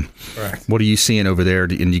 I mean, correct. What are you seeing over there?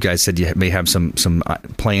 And you guys said you may have some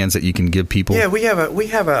plans that you can give people. Yeah, we have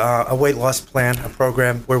a weight loss plan, a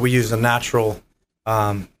program where we use a natural,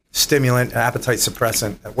 stimulant, appetite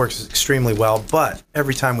suppressant that works extremely well. But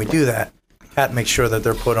every time we do that, Kat makes sure that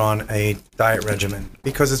they're put on a diet regimen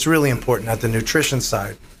because it's really important that the nutrition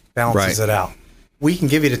side balances it out. We can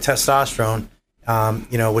give you the testosterone,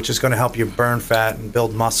 which is going to help you burn fat and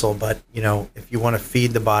build muscle. But, if you want to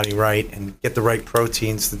feed the body right and get the right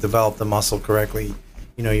proteins to develop the muscle correctly,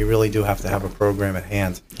 you really do have to have a program at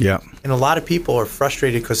hand. Yeah. And a lot of people are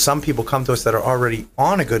frustrated because some people come to us that are already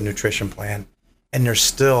on a good nutrition plan and they're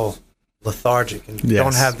still lethargic and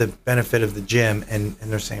don't have the benefit of the gym, and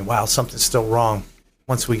they're saying, wow, something's still wrong.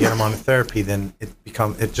 Once we get them on a therapy, then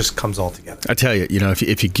it just comes all together. I tell you,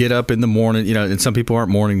 if you get up in the morning, and some people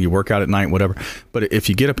aren't morning, you work out at night, whatever. But if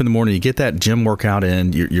you get up in the morning, you get that gym workout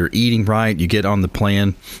in, you're eating right, you get on the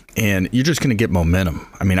plan, and you're just going to get momentum.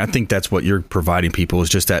 I mean, I think that's what you're providing people is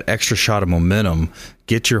just that extra shot of momentum,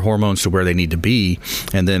 get your hormones to where they need to be,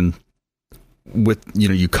 and then with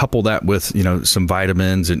you couple that with some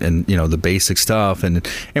vitamins and the basic stuff and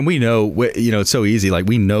we know it's so easy, like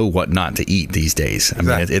we know what not to eat these days. I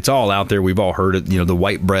mean it's all out there, we've all heard it, the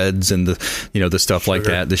white breads and the stuff like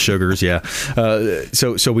that, the sugars,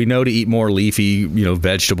 so we know to eat more leafy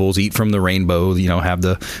vegetables, eat from the rainbow, have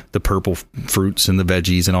the purple fruits and the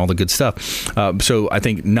veggies and all the good stuff. So I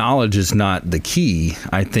think knowledge is not the key.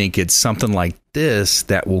 I think it's something like this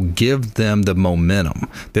that will give them the momentum.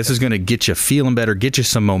 This is going to get you feeling better, get you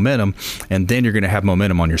some momentum, and then you're going to have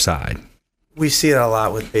momentum on your side. We see it a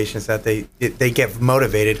lot with patients that they get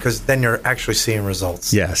motivated because then you're actually seeing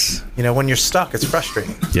results. Yes. When you're stuck, it's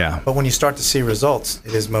frustrating. Yeah. But when you start to see results,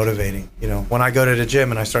 it is motivating. When I go to the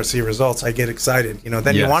gym and I start to see results, I get excited.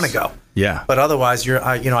 Then you want to go. Yeah. But otherwise,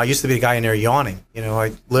 I used to be a guy in there yawning.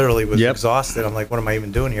 I literally was exhausted. I'm like, what am I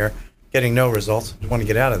even doing here? Getting no results. I want to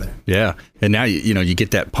get out of there. Yeah. And now, you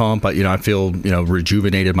get that pump. I feel,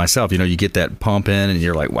 rejuvenated myself. You get that pump in and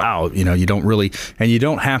you're like, wow, you don't really, and you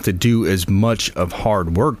don't have to do as much of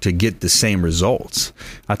hard work to get the same results.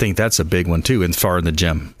 I think that's a big one too, as far in the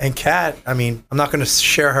gym. And Kat, I'm not going to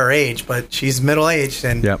share her age, but she's middle-aged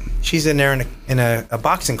and she's in there in a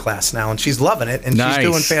boxing class now and she's loving it and she's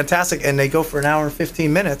doing fantastic. And they go for an hour and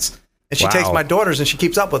 15 minutes. And she takes my daughters and she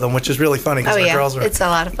keeps up with them, which is really funny because my girls are. It's a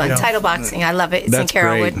lot of fun. Title boxing. I love it. It's That's in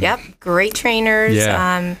Carrollwood. great. Yep. Great trainers.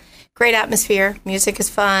 Yeah. Great atmosphere. Music is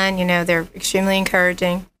fun. They're extremely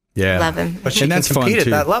encouraging. Yeah. Love them. But she can compete at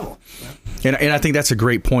that level. And I think that's a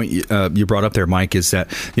great point you brought up there, Mike, is that,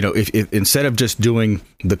 if instead of just doing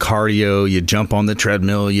the cardio, you jump on the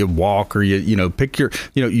treadmill, you walk, or you pick your,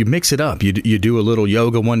 you mix it up. You do a little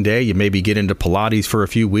yoga one day, you maybe get into Pilates for a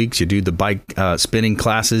few weeks, you do the bike spinning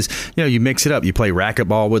classes, you mix it up. You play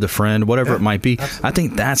racquetball with a friend, whatever it might be. Absolutely. I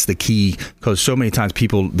think that's the key because so many times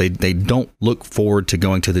people, they don't look forward to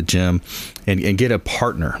going to the gym and get a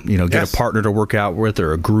partner, get a partner to work out with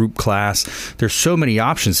or a group class. There's so many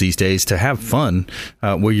options these days to have fun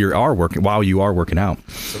while you are working out.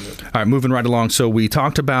 Absolutely. All right, moving right along. So we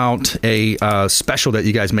talked about a special that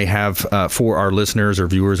you guys may have for our listeners or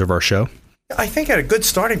viewers of our show. I think a good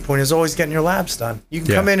starting point is always getting your labs done. You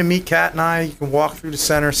can come in and meet Kat and I. You can walk through the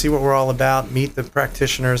center, see what we're all about, meet the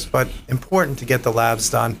practitioners. But important to get the labs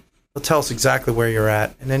done. They'll tell us exactly where you're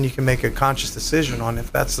at, and then you can make a conscious decision on if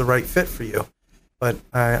that's the right fit for you. But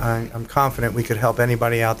I'm confident we could help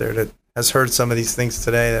anybody out there that has heard some of these things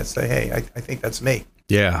today that say, hey, I think that's me.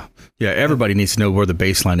 Yeah. Everybody needs to know where the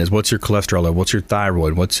baseline is. What's your cholesterol level? What's your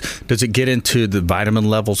thyroid? Does it get into the vitamin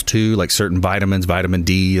levels too? Like certain vitamins, vitamin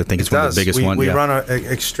D, I think it's one of the biggest ones. We run an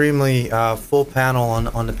extremely full panel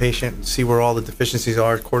on the patient and see where all the deficiencies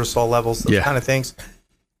are, cortisol levels, those kind of things.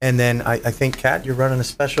 And then I think, Kat, you're running a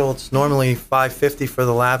special. It's normally $550 for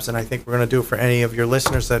the labs, and I think we're going to do it for any of your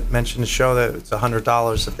listeners that mention the show that it's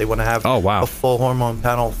 $100 if they want to have a full hormone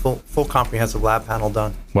panel, full comprehensive lab panel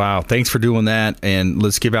done. Wow. Thanks for doing that. And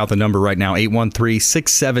let's give out the number right now,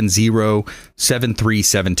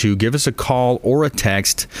 813-670-7372. Give us a call or a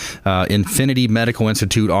text. Infinity Medical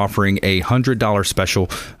Institute offering a $100 special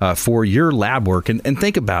for your lab work. And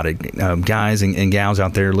think about it, guys and gals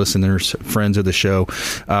out there, listeners, friends of the show.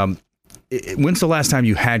 When's the last time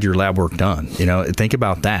you had your lab work done? Think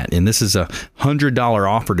about that. And this is a $100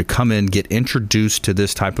 offer to come in, get introduced to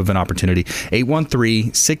this type of an opportunity.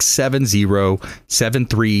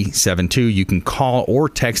 813-670-7372. You can call or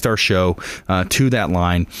text our show to that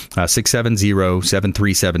line,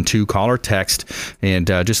 670-7372. Call or text, and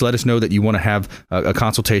just let us know that you want to have a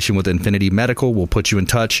consultation with Infinity Medical. We'll put you in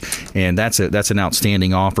touch, and that's an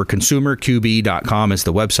outstanding offer. ConsumerQB.com is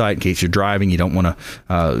the website in case you're driving. You don't want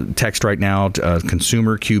to text right now,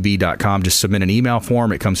 consumerqb.com. Just submit an email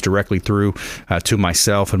form. It comes directly through to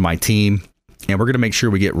myself and my team. And we're going to make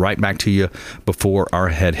sure we get right back to you before our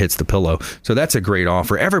head hits the pillow. So that's a great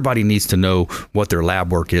offer. Everybody needs to know what their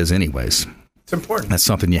lab work is anyways. It's important. That's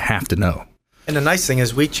something you have to know. And the nice thing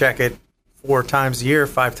is we check it 4 times a year,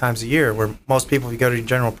 5 times a year, where most people, if you go to your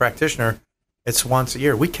general practitioner, it's once a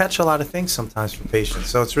year. We catch a lot of things sometimes from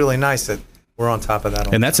patients. So it's really nice that we're on top of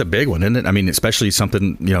that. And that's a big one, isn't it? I mean, especially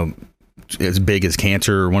something, as big as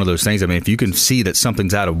cancer or one of those things. I mean, if you can see that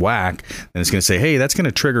something's out of whack, and it's going to say, hey, that's going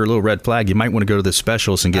to trigger a little red flag, you might want to go to the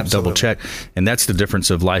specialist and get double checked. And that's the difference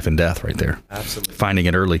of life and death right there. Absolutely. Finding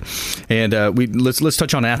it early. And let's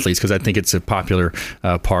touch on athletes, because I think it's a popular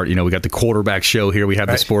part. We got the quarterback show here. We have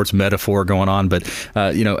the sports metaphor going on. But,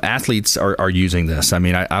 athletes are using this. I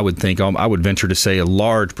mean, I would think, I would venture to say a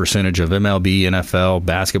large percentage of MLB, NFL,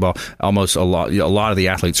 basketball, almost a lot of the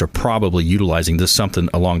athletes are probably utilizing this, something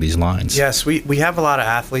along these lines. Yes, we have a lot of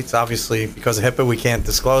athletes. Obviously, because of HIPAA, we can't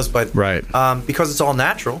disclose, but because it's all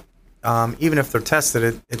natural, even if they're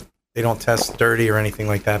tested, they don't test dirty or anything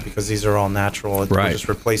like that, because these are all natural. We're just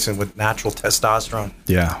replacing with natural testosterone.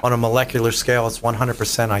 Yeah. On a molecular scale, it's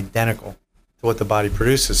 100% identical to what the body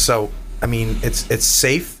produces. So, I mean, it's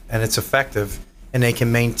safe and it's effective, and they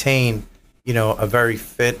can maintain, a very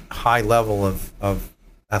fit, high level of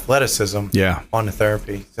athleticism on the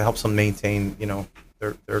therapy. It helps them maintain,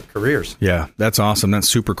 their careers. Yeah, that's awesome. That's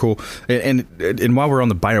super cool. And while we're on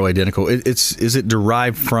the bioidentical, is it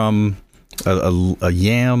derived from a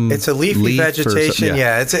yam? It's a leafy vegetation.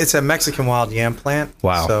 Yeah, it's a Mexican wild yam plant.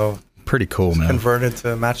 Wow. So pretty cool, man. Converted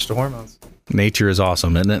to match the hormones. Nature is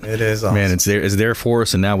awesome, isn't it? It is awesome. Man, it's there for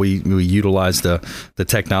us, and now we utilize the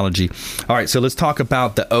technology. All right, so let's talk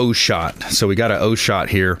about the O shot. So we got an O shot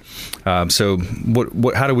here. So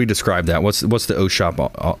what? How do we describe that? What's the O shot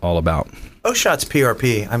all about? O-shot's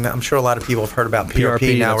PRP. I'm sure a lot of people have heard about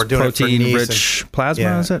PRP now. We're doing protein-rich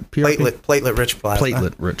plasma, is it? PRP? Platelet-rich plasma.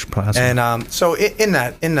 Platelet-rich plasma. And so in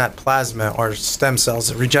that plasma are stem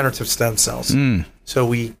cells, regenerative stem cells. So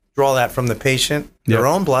we draw that from the patient, their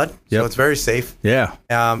own blood, so it's very safe. Yeah.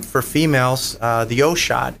 For females, the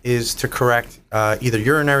O-shot is to correct either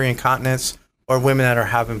urinary incontinence or women that are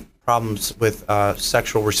having problems with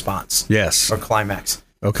sexual response. Yes. Or climax.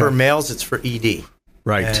 Okay. For males, it's for ED.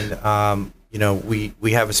 Right. And, we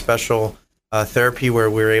have a special therapy where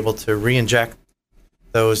we're able to re-inject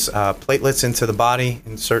those platelets into the body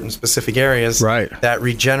in certain specific areas that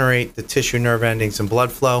regenerate the tissue, nerve endings, and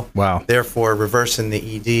blood flow. Wow. Therefore, reversing the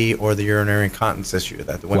ED or the urinary incontinence issue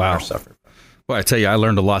that the women are suffering from. Well, I tell you, I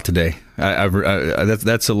learned a lot today.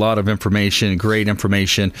 That's a lot of information, great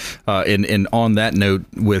information. And on that note,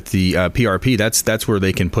 with the PRP, that's where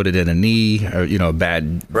they can put it in a knee, or, a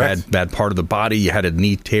bad part of the body. You had a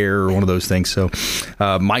knee tear or one of those things. So,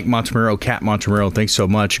 Mike Montemurro, Kat Montemurro, thanks so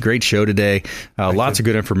much. Great show today. Lots of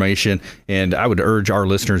good information. And I would urge our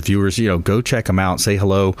listeners, viewers, go check them out, say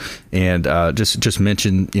hello, and just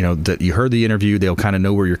mention, that you heard the interview. They'll kind of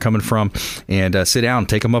know where you're coming from, and sit down,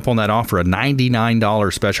 take them up on that offer, a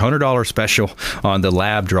 $99 special, $100 special on the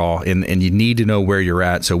lab draw, and you need to know where you're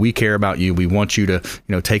at. So we care about you. We want you to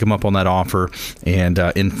take them up on that offer. And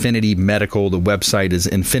Infinity Medical, the website is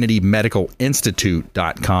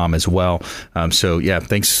infinitymedicalinstitute.com as well. So yeah,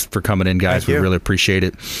 thanks for coming in, guys. We really appreciate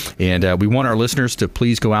it. And we want our listeners to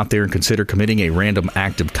please go out there and consider committing a random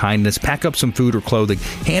act of kindness. Pack up some food or clothing,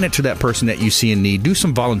 hand it to that person that you see in need. Do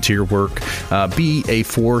some volunteer work. Be a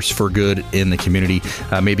force for good in the community.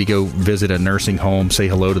 Maybe go visit a nursing home, say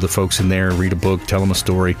hello to the folks folks in there, read a book, tell them a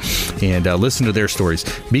story, and listen to their stories.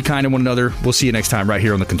 Be kind to one another. We'll see you next time right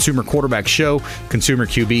here on the Consumer Quarterback Show,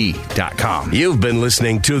 ConsumerQB.com. You've been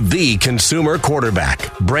listening to the Consumer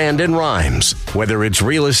Quarterback, Brandon Rhymes. Whether it's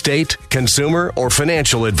real estate, consumer, or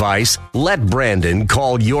financial advice, let Brandon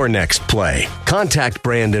call your next play. Contact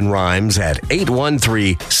Brandon Rhymes at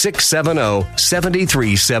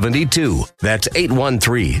 813-670-7372. That's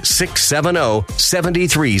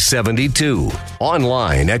 813-670-7372.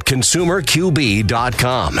 Online at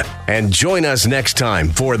ConsumerQB.com. And join us next time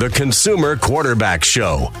for the Consumer Quarterback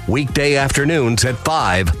Show, weekday afternoons at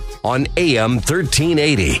 5 on AM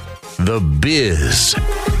 1380. The Biz.